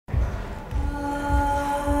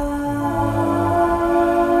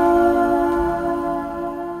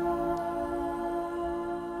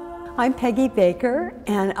I'm Peggy Baker,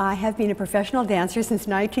 and I have been a professional dancer since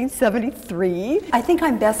 1973. I think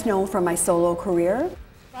I'm best known for my solo career,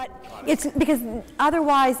 but it's because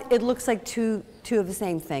otherwise it looks like two of the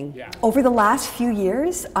same thing. Yeah. Over the last few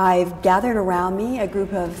years, I've gathered around me a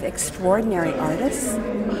group of extraordinary artists.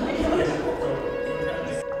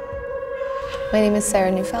 My name is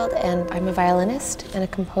Sarah Neufeld, and I'm a violinist and a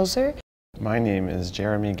composer. My name is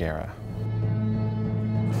Jeremy Gara.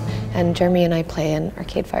 And Jeremy and I play in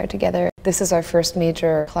Arcade Fire together. This is our first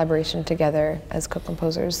major collaboration together as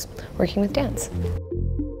co-composers working with dance.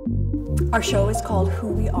 Our show is called Who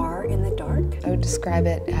We Are in the Dark. I would describe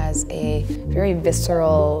it as a very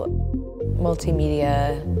visceral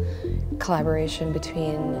multimedia collaboration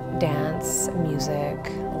between dance, music,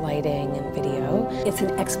 lighting, and video. It's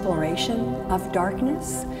an exploration of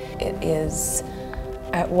darkness. It is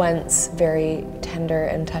at once very tender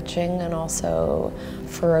and touching, and also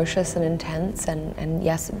ferocious and intense, and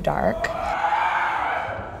yes, dark.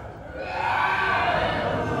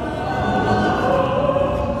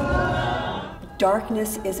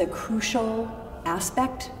 Darkness is a crucial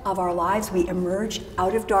aspect of our lives. We emerge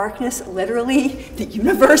out of darkness, literally. The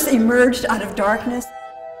universe emerged out of darkness.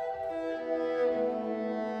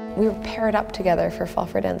 We were paired up together for Fall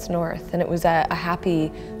for Dance North, and it was a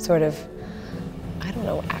happy sort of, I don't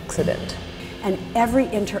know, accident. And every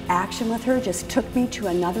interaction with her just took me to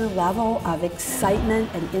another level of excitement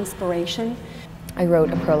and inspiration. I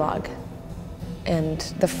wrote a prologue, and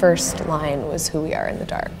the first line was "Who we are in the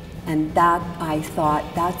dark." And that, I thought,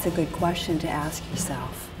 that's a good question to ask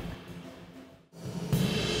yourself.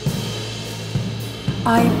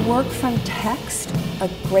 I work from text a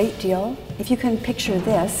great deal. If you can picture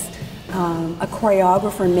this, a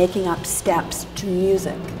choreographer making up steps to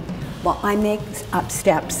music. Well, I make up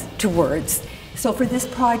steps to words. So for this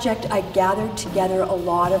project, I gathered together a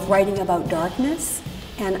lot of writing about darkness,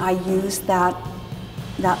 and I used that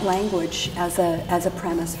language as a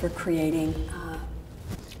premise for creating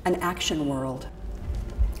an action world.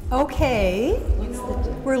 Okay,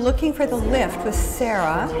 we're looking for the lift with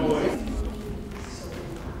Sarah.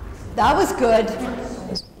 That was good. It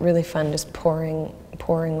was really fun just pouring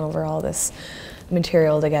over all this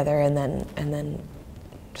material together, and then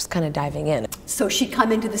just kind of diving in. So she'd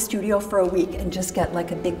come into the studio for a week and just get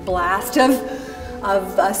like a big blast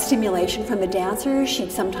of stimulation from the dancers.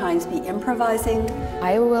 She'd sometimes be improvising.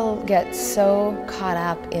 I will get so caught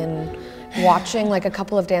up in watching like a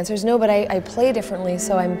couple of dancers. No, but I play differently,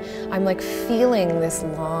 so I'm like feeling this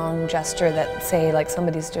long gesture that, say, like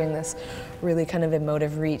somebody's doing this really kind of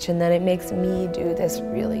emotive reach, and then it makes me do this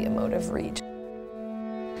really emotive reach.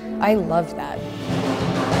 I love that.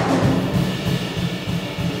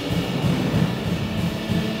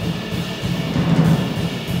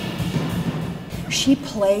 She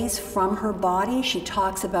plays from her body. She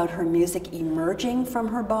talks about her music emerging from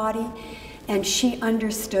her body, and she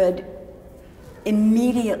understood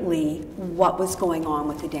immediately what was going on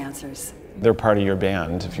with the dancers. They're part of your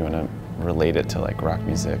band if you want to relate it to like rock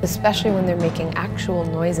music. Especially when they're making actual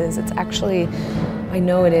noises. It's actually, I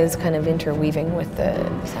know it is kind of interweaving with the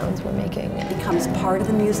sounds we're making. It becomes part of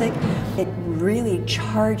the music. It really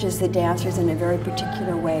charges the dancers in a very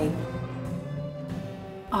particular way.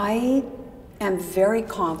 I am very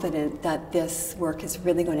confident that this work is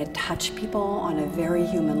really going to touch people on a very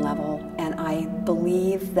human level, and I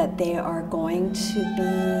believe that they are going to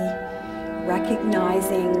be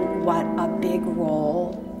recognizing what a big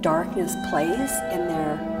role darkness plays in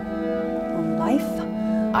their own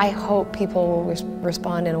life. I hope people will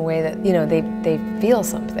respond in a way that, you know, they feel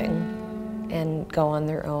something and go on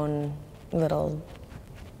their own little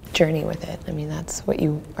journey with it. I mean, that's what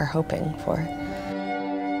you are hoping for.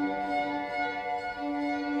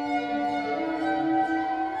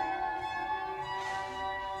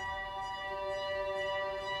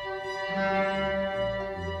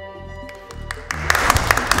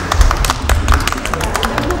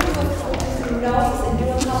 And do a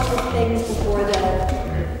couple of things before the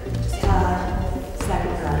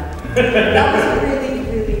second round. That was really